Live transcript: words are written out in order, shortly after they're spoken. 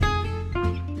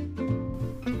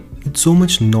so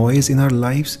much noise in our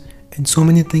lives and so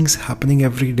many things happening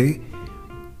every day,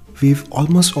 we've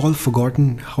almost all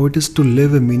forgotten how it is to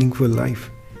live a meaningful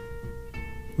life.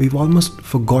 We've almost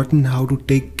forgotten how to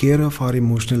take care of our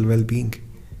emotional well-being.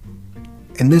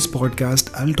 In this podcast,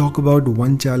 I'll talk about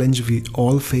one challenge we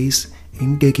all face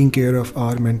in taking care of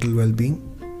our mental well-being,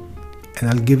 and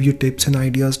I'll give you tips and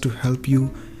ideas to help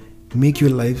you make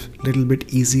your life a little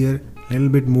bit easier, a little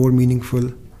bit more meaningful,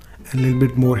 and a little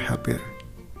bit more happier.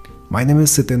 My name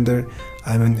is Sitinder.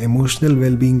 I'm an emotional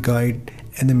well-being guide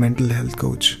and a mental health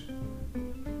coach.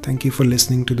 Thank you for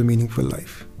listening to The Meaningful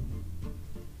Life.